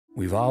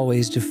We've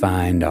always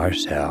defined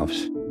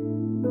ourselves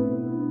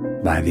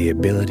by the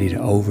ability to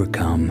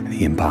overcome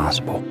the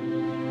impossible.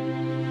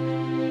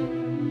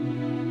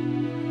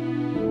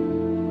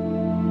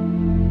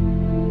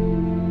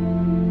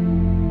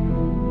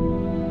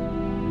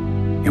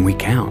 And we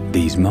count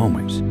these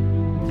moments.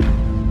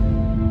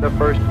 The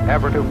first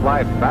ever to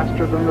fly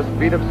faster than the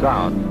speed of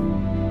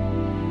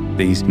sound.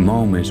 These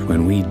moments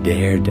when we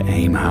dared to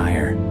aim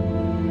higher,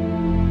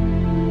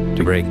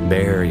 to break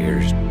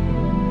barriers,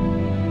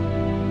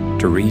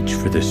 to reach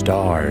for the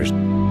stars.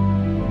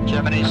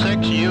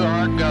 76, you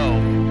are go.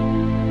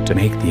 To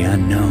make the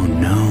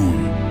unknown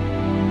known.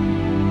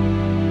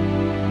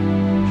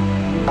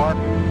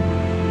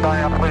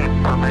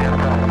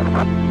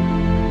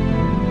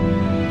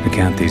 We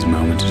count these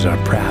moments as our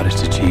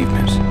proudest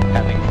achievements.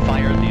 Having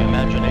fired the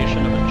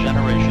imagination of a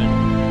generation.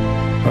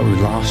 But we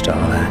lost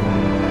all that.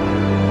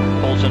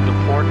 Pulls into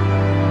port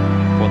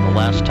for the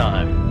last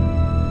time.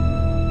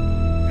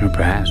 Or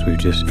perhaps we've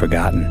just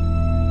forgotten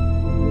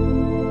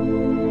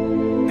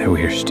that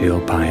we are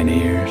still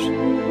pioneers,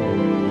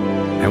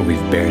 that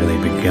we've barely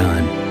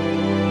begun,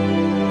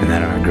 and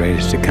that our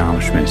greatest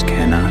accomplishments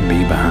cannot be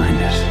behind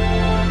us,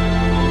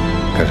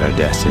 because our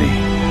destiny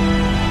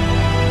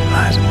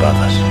lies above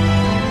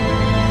us.